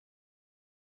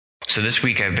So this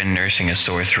week I've been nursing a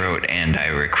sore throat, and I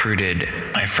recruited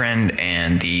my friend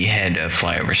and the head of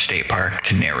Flyover State Park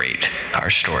to narrate our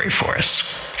story for us.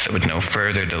 So with no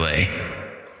further delay,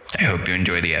 I hope you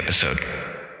enjoy the episode.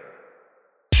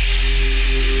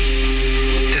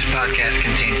 This podcast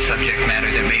contains subject matter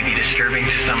that may be disturbing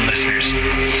to some listeners.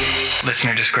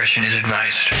 Listener discretion is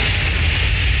advised.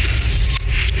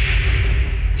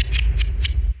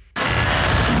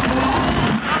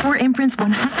 Four imprints,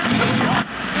 one.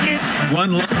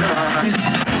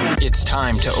 It's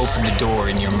time to open the door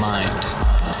in your mind.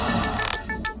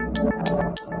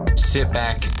 Sit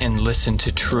back and listen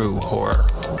to true horror.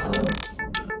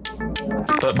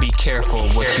 But be careful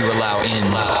what you allow in.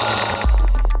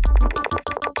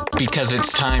 Because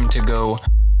it's time to go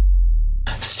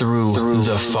through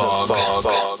the fog.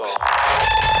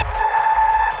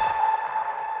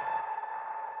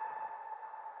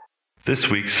 This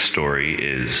week's story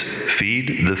is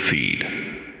Feed the Feed,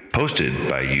 posted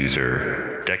by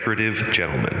user Decorative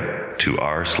Gentleman to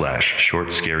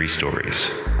r/short scary stories.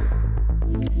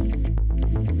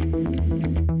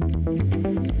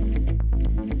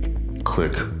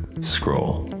 Click,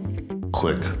 scroll.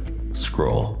 Click,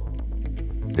 scroll.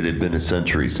 It had been a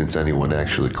century since anyone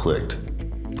actually clicked,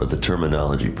 but the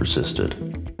terminology persisted.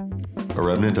 A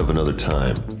remnant of another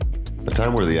time, a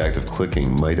time where the act of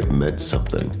clicking might have meant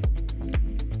something.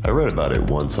 I read about it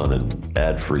once on an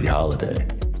ad-free holiday.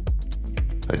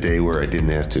 A day where I didn't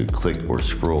have to click or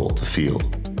scroll to feel.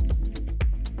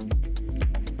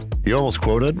 You almost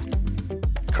quoted?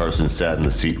 Carson sat in the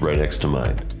seat right next to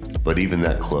mine, but even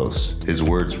that close, his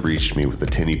words reached me with a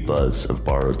tinny buzz of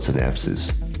borrowed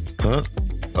synapses. Huh?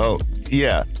 Oh,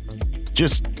 yeah.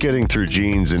 Just getting through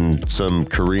jeans and some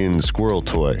Korean squirrel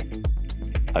toy.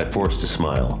 I forced a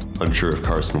smile, unsure if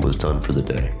Carson was done for the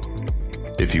day.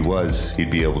 If he was, he'd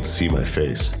be able to see my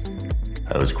face.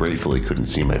 I was grateful he couldn't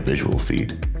see my visual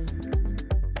feed.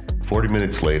 40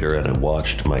 minutes later, and I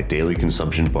watched my daily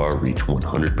consumption bar reach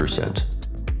 100%.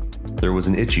 There was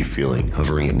an itchy feeling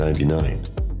hovering at 99.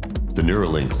 The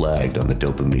Neuralink lagged on the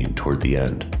dopamine toward the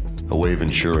end, a way of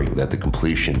ensuring that the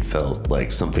completion felt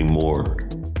like something more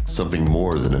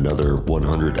than another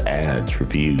 100 ads,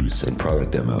 reviews, and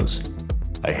product demos.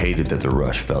 I hated that the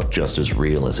rush felt just as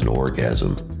real as an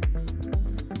orgasm.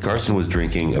 Carson was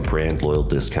drinking a brand loyal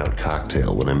discount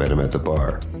cocktail when I met him at the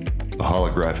bar, a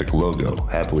holographic logo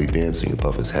happily dancing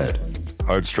above his head.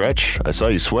 Hard stretch? I saw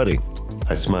you sweating.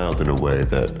 I smiled in a way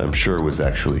that I'm sure was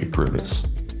actually a grimace.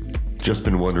 Just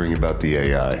been wondering about the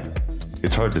AI.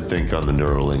 It's hard to think on the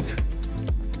Neuralink.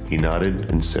 He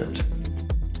nodded and sipped.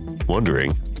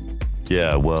 Wondering?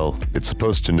 Yeah, well, it's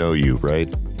supposed to know you,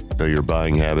 right? Know your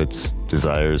buying habits,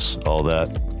 desires, all that.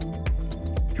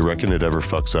 You reckon it ever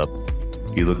fucks up?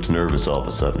 He looked nervous all of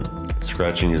a sudden,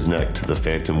 scratching his neck to the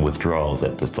phantom withdrawal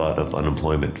that the thought of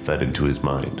unemployment fed into his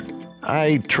mind.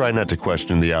 I try not to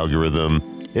question the algorithm.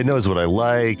 It knows what I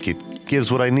like, it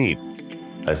gives what I need.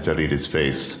 I studied his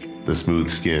face, the smooth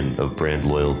skin of brand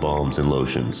loyal balms and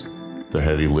lotions, the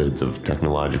heavy lids of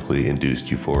technologically induced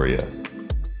euphoria.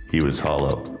 He was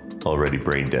hollow, already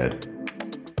brain dead.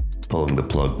 Pulling the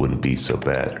plug wouldn't be so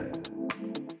bad.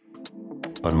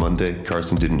 On Monday,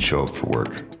 Carson didn't show up for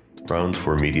work. Grounds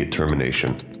for immediate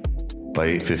termination. By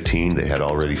 8:15, they had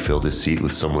already filled his seat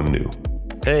with someone new.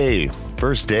 Hey,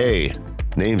 first day.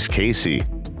 Name's Casey.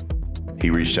 He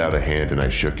reached out a hand and I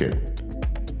shook it.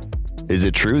 Is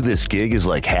it true this gig is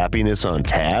like happiness on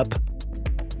tap?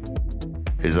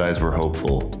 His eyes were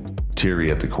hopeful,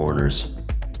 teary at the corners.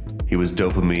 He was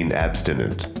dopamine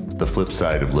abstinent, the flip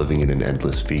side of living in an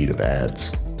endless feed of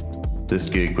ads. This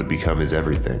gig would become his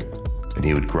everything, and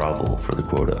he would grovel for the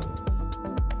quota.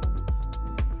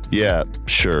 Yeah,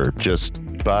 sure, just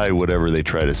buy whatever they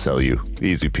try to sell you.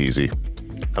 Easy peasy.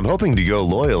 I'm hoping to go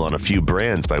loyal on a few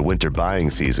brands by winter buying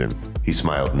season, he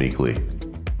smiled meekly.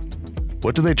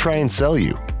 What do they try and sell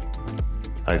you?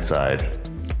 I sighed.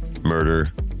 Murder,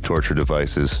 torture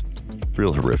devices,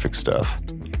 real horrific stuff.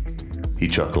 He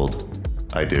chuckled.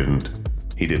 I didn't.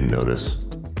 He didn't notice.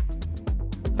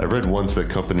 I read once that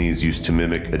companies used to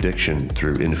mimic addiction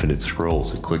through infinite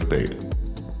scrolls and clickbait.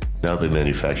 Now they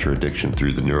manufacture addiction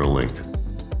through the Neuralink.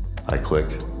 I click,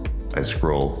 I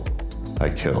scroll,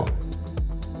 I kill.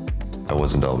 I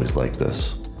wasn't always like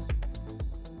this.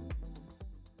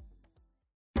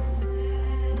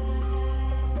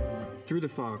 Through the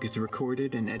Fog is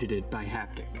recorded and edited by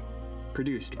Haptic.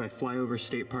 Produced by Flyover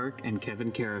State Park and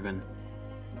Kevin Caravan.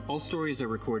 All stories are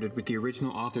recorded with the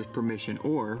original author's permission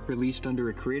or released under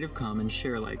a Creative Commons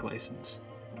Share-alike license.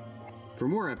 For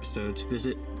more episodes,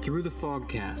 visit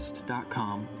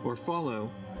throughthefogcast.com or follow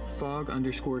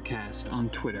fog_cast on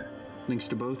Twitter. Links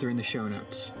to both are in the show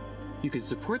notes. You can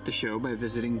support the show by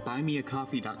visiting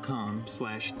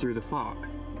buymeacoffee.com/throughthefog,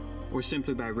 or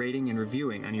simply by rating and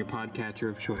reviewing on your podcatcher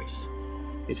of choice.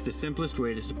 It's the simplest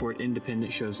way to support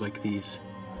independent shows like these.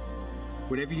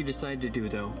 Whatever you decide to do,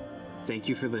 though, thank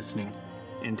you for listening,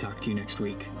 and talk to you next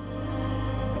week.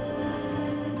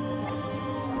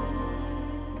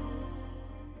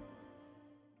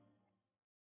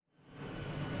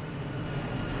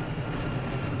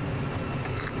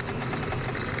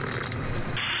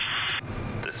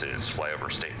 This is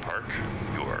Flyover State Park.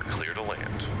 You are clear to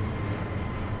land.